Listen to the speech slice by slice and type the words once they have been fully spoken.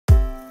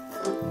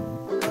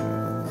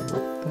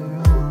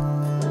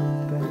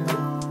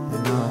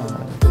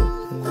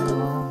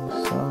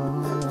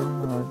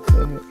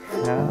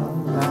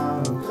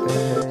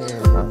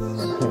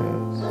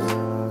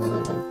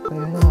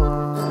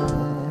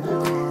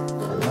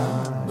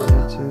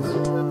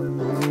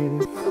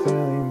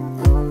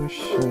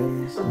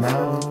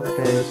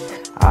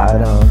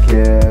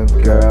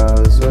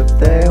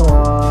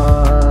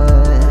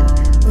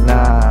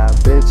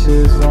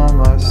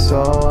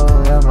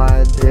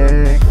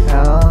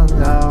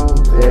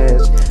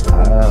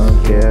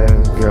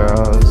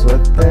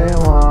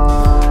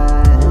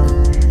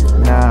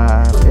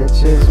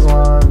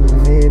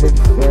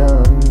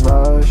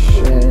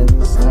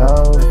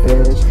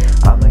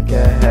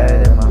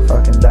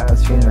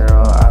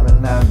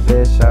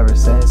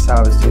I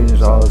was 2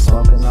 years old,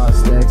 smoking on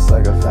sticks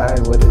like a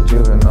fag with a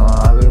juvenile.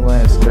 I be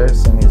wearing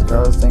skirts and these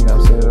girls think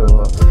I'm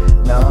suitable.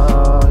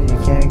 No, you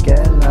can't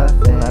get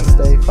nothing. I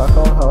stay fuck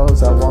all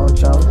hoes, I won't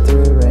jump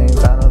through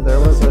rings. I know there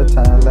was a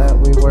time that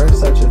we were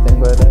such a thing,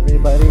 but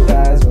everybody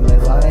dies when they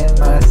lie in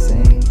my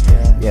scene.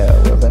 Yeah,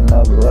 whipping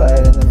up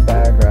blood in the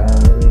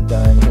background. Really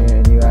done here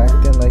and you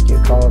acting like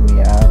you called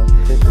me out.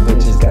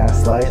 Bitches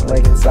gaslight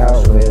like it's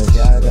out with.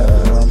 I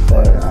went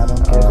there, I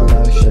don't give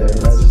no shit.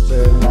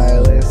 Registered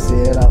nihilist, see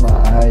it on my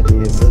ID.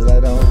 It says I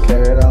don't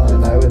care at all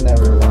and I would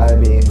never lie.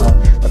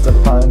 That's a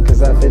pun cause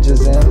that bitch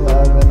is in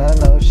love, and I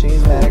know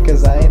she's mad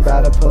cause I ain't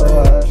about to pull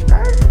up.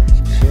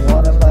 She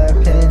wanted my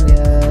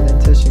opinion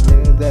until she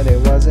knew that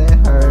it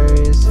wasn't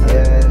hers.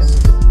 Yeah,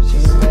 she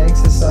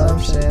makes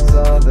assumptions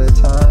all the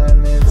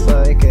time. It's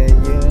like a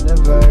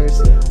universe.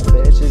 A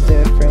bitch is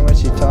different when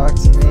she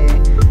talks to me,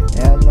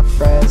 and my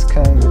friends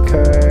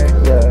concur.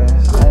 Yeah,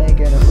 I ain't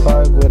gonna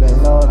fuck with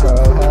an old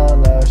hoe. Hell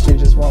no, she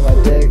just want my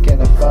dick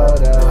in a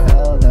photo.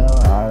 Hell no,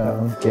 I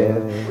don't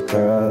give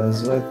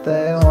girls what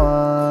they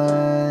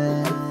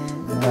want.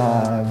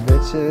 Nah,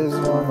 bitches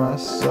want my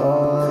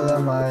soul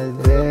and my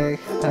dick.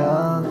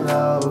 Hell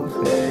no,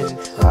 bitch,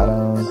 I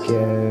don't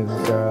give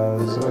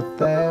girls what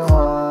they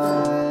want.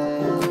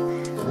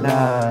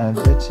 Nah,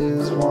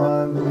 bitches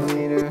want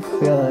me to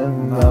feel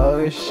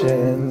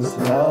emotions.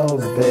 No,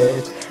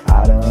 bitch,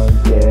 I don't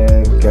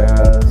give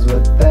girls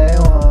what they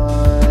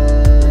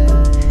want.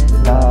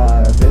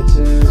 Nah,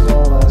 bitches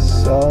want my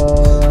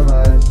soul and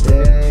my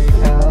dick.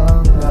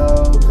 Hell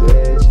no,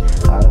 bitch,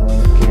 I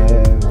don't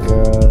give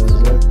girls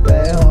what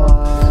they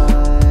want.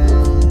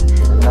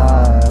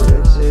 Nah,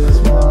 bitches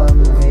want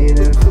me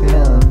to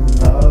feel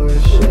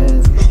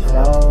emotions.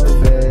 No,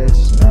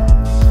 bitch, nah.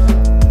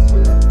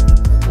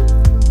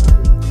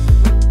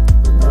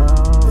 No,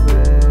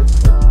 bitch,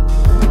 nah.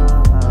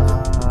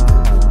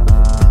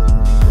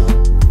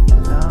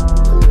 No,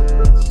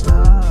 bitch,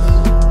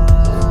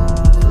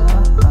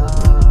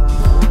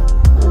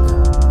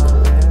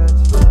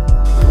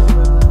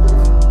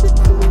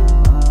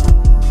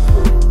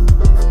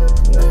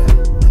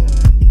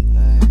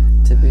 nah.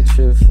 To be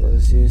truthful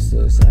is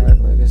useless. Act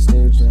like a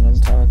stooge when I'm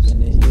talking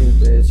to you,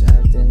 bitch.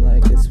 Acting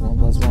like it's 1 +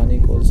 1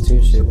 =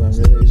 2 shit, when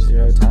really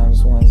 0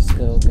 times 1 is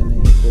still gonna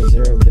equal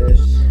 0,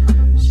 bitch.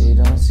 She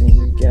don't seem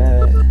to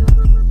get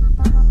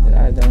that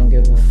I don't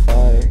give a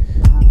fuck.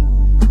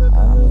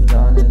 I moved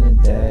on in a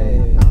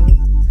day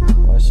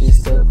while she's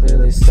still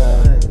clearly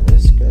stuck.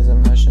 This girl's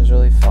emotions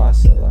really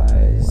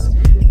fossilized.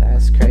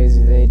 That's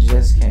crazy, they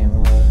just came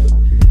up.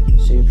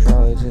 She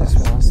probably just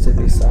wants to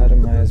be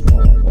sodomized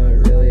more,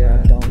 but really I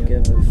don't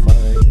give a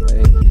fuck.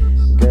 Like,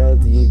 girl,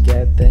 do you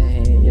get the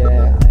hint?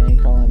 Yeah, I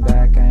ain't calling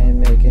back, I ain't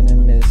making a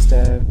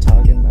misstep.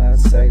 Talking about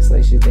sex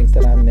like she thinks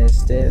that I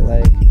missed it.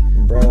 Like,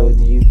 bro,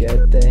 do you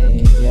get the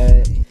hint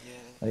yet?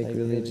 Like,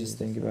 really just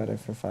think about it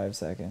for 5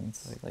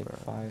 seconds. Like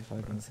 5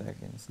 fucking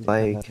seconds.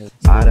 Like,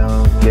 I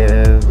don't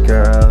give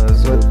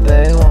girls what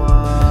they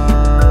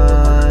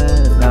want.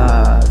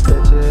 Nah,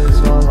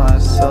 bitches want my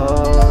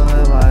soul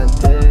and my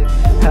dick.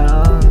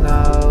 Hell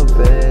no,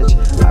 bitch,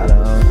 I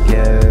don't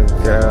give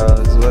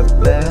girls what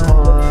they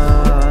want.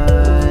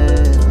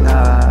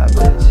 Nah,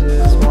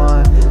 bitches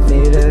want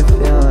me to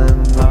feel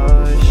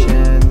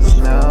emotions.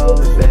 No,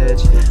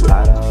 bitch, I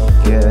don't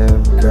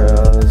give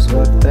girls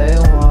what they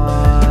want.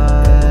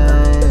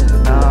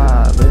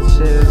 Nah,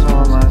 bitches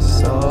want my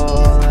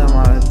soul and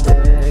my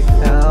dick.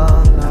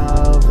 Hell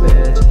no,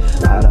 bitch,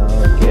 I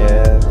don't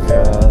give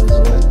girls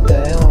what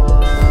they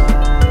want.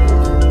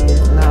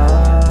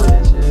 Nah,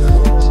 bitches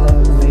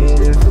want me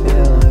to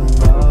feel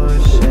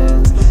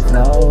emotions.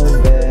 No,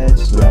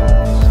 bitch, nah.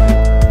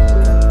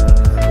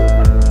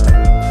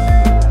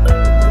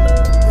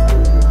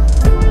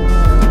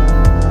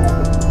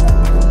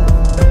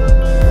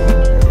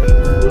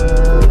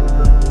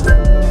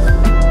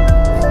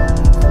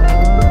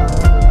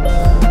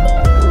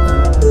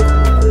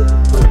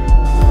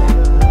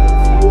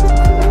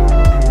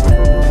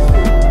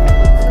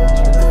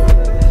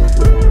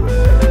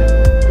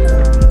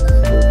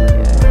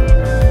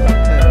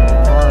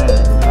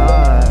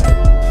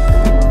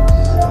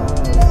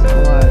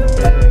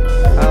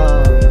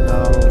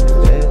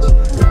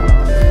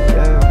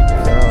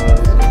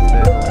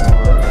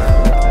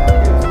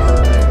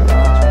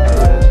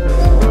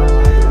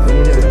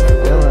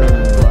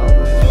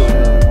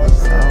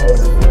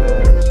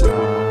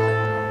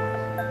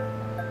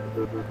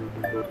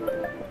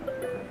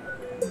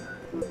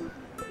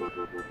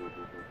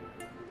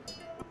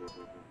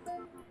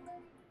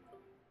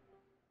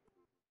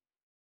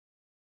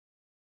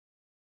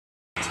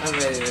 I'm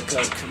ready to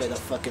go commit a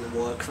fucking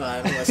war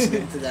crime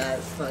listening to that.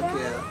 Fuck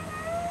yeah.